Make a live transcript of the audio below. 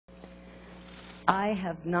I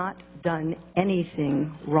have not done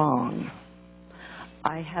anything wrong.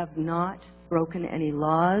 I have not broken any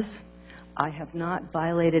laws. I have not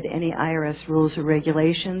violated any IRS rules or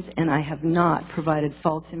regulations, and I have not provided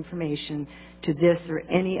false information to this or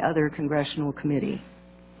any other congressional committee.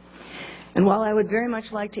 And while I would very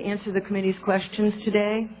much like to answer the committee's questions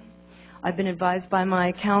today, I've been advised by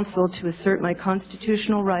my counsel to assert my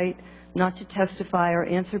constitutional right not to testify or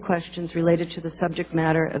answer questions related to the subject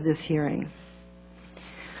matter of this hearing.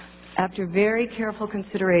 After very careful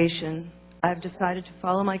consideration, I have decided to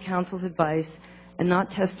follow my counsel's advice and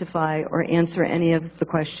not testify or answer any of the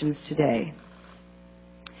questions today.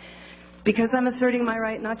 Because I'm asserting my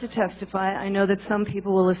right not to testify, I know that some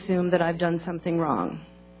people will assume that I've done something wrong.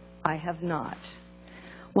 I have not.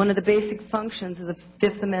 One of the basic functions of the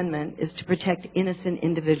Fifth Amendment is to protect innocent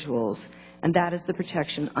individuals, and that is the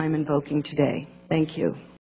protection I'm invoking today. Thank you.